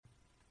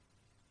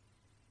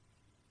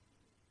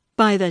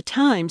By the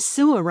time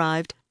Sue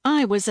arrived,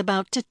 I was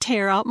about to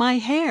tear out my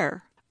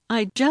hair.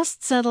 I'd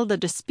just settled a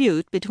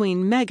dispute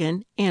between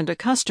Megan and a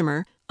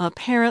customer.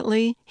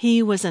 Apparently,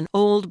 he was an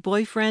old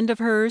boyfriend of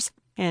hers,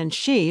 and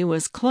she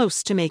was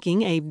close to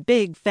making a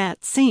big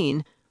fat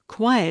scene.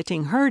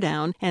 Quieting her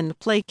down and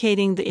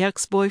placating the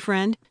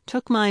ex-boyfriend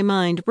took my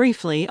mind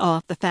briefly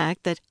off the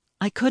fact that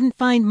I couldn't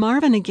find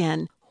Marvin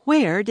again.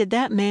 Where did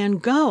that man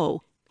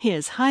go?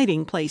 His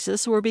hiding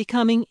places were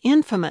becoming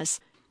infamous.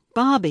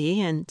 Bobby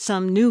and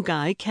some new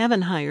guy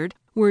Kevin hired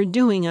were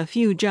doing a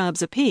few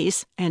jobs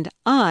apiece, and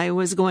I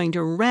was going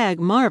to rag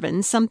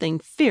Marvin something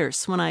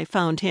fierce when I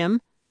found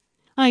him.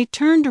 I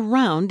turned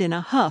around in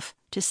a huff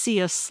to see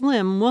a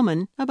slim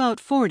woman, about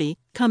 40,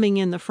 coming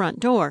in the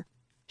front door.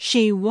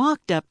 She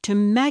walked up to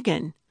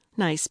Megan.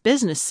 Nice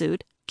business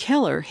suit,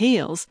 killer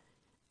heels.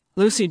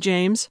 "Lucy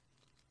James."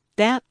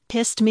 That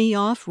pissed me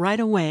off right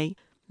away.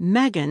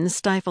 Megan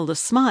stifled a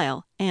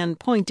smile and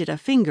pointed a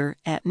finger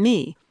at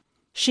me.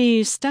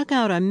 She stuck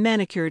out a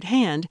manicured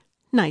hand,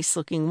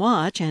 nice-looking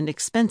watch and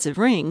expensive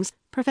rings,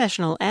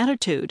 professional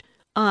attitude.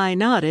 I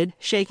nodded,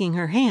 shaking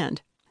her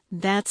hand.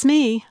 "That's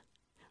me."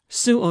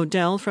 "Sue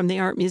Odell from the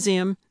Art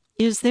Museum.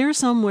 Is there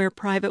somewhere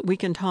private we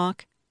can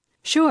talk?"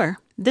 "Sure,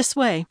 this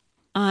way."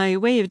 I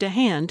waved a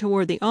hand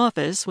toward the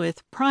office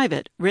with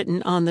 "Private"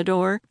 written on the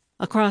door,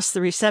 across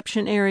the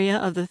reception area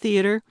of the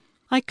theater.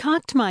 I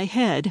cocked my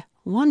head,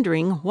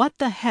 wondering what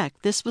the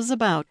heck this was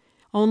about.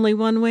 Only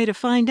one way to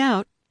find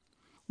out.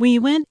 We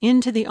went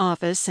into the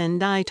office,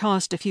 and I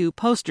tossed a few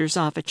posters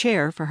off a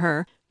chair for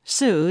her.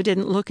 Sue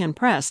didn't look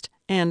impressed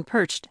and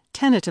perched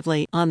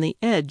tentatively on the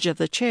edge of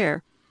the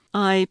chair.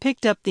 I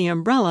picked up the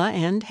umbrella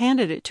and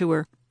handed it to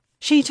her.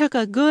 She took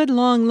a good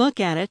long look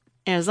at it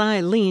as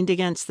I leaned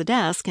against the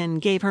desk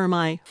and gave her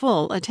my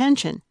full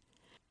attention.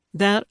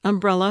 "That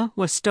umbrella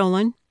was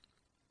stolen?"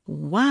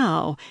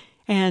 "Wow,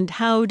 and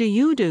how do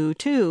you do,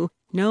 too?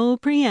 No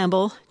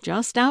preamble,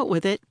 just out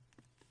with it."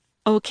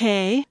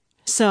 "Okay,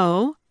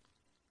 so?"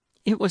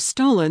 "It was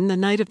stolen the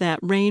night of that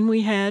rain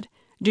we had.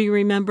 Do you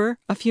remember,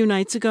 a few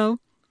nights ago?"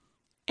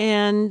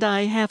 "And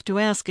I have to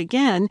ask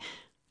again,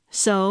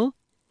 so?"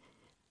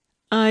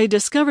 "I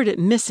discovered it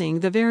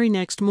missing the very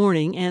next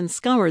morning and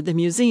scoured the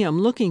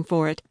museum looking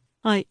for it.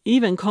 I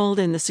even called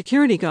in the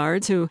security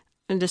guards who,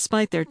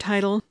 despite their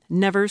title,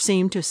 never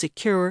seemed to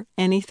secure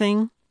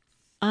anything."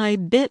 I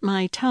bit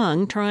my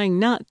tongue, trying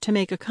not to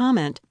make a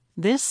comment.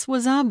 This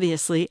was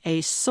obviously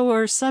a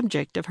sore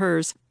subject of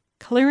hers.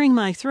 Clearing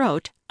my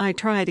throat, I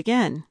tried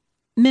again.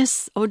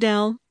 "Miss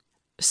Odell?"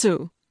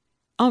 "Sue."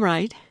 "All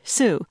right,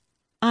 Sue.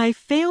 I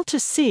fail to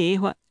see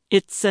what—"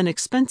 "It's an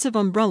expensive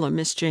umbrella,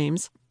 Miss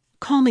James."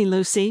 "Call me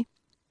Lucy."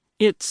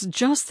 "It's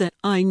just that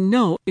I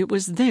know it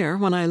was there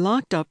when I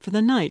locked up for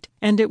the night,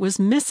 and it was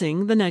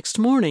missing the next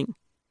morning."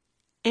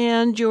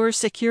 "And your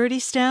security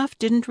staff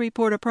didn't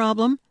report a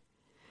problem?"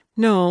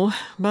 "No,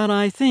 but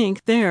I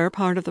think they're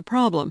part of the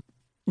problem.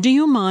 Do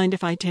you mind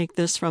if I take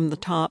this from the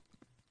top?"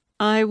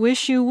 "I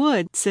wish you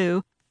would,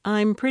 Sue.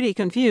 I'm pretty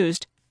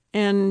confused.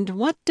 And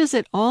what does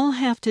it all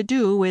have to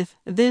do with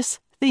this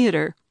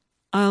theater?"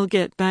 "I'll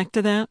get back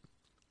to that."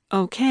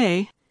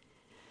 "Okay."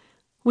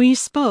 We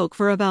spoke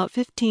for about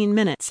 15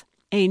 minutes.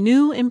 A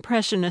new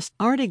Impressionist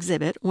art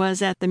exhibit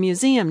was at the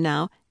museum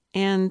now,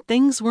 and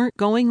things weren't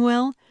going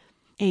well.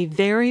 A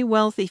very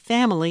wealthy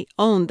family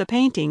owned the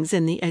paintings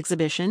in the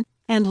exhibition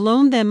and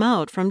loaned them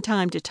out from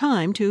time to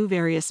time to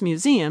various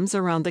museums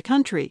around the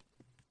country.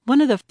 One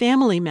of the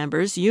family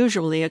members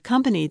usually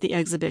accompanied the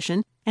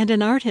exhibition, and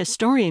an art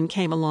historian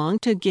came along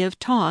to give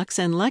talks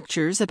and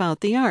lectures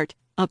about the art.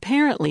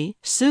 Apparently,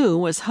 Sue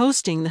was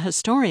hosting the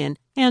historian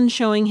and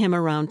showing him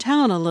around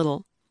town a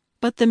little.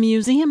 But the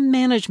museum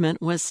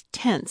management was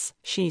tense,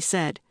 she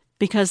said,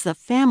 because the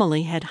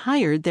family had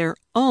hired their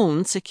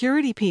own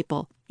security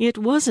people. It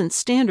wasn't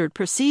standard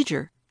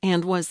procedure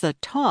and was the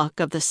talk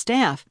of the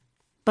staff.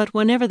 But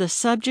whenever the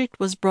subject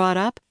was brought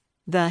up,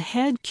 the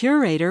head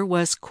curator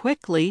was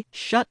quickly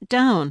shut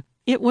down.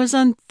 It was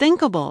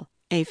unthinkable,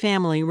 a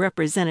family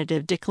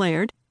representative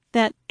declared,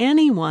 that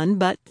anyone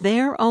but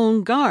their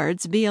own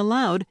guards be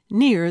allowed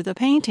near the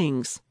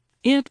paintings.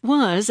 It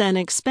was an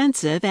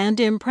expensive and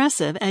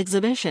impressive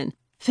exhibition,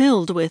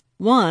 filled with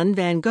 1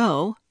 Van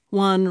Gogh,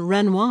 1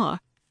 Renoir,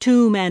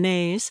 2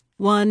 Manets,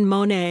 1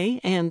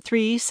 Monet, and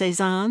 3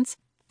 Cézannes.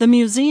 The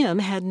museum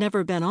had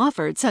never been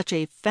offered such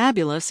a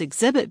fabulous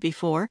exhibit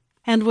before,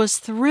 and was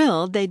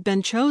thrilled they'd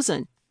been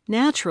chosen.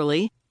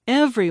 Naturally,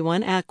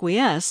 everyone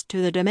acquiesced to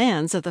the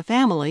demands of the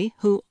family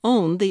who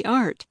owned the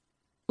art.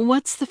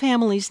 "What's the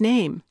family's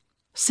name?"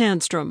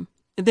 "Sandstrom.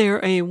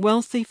 They're a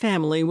wealthy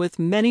family with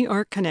many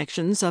art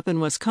connections up in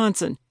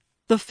Wisconsin.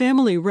 The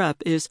family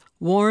rep is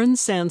Warren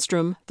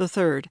Sandstrom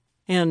III,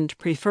 and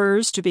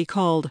prefers to be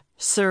called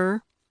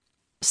Sir."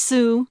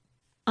 "Sue,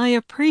 I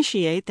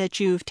appreciate that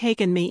you've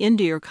taken me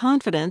into your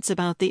confidence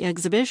about the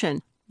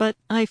exhibition, but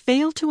I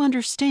fail to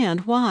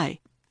understand why.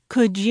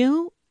 Could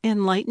you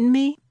enlighten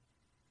me?"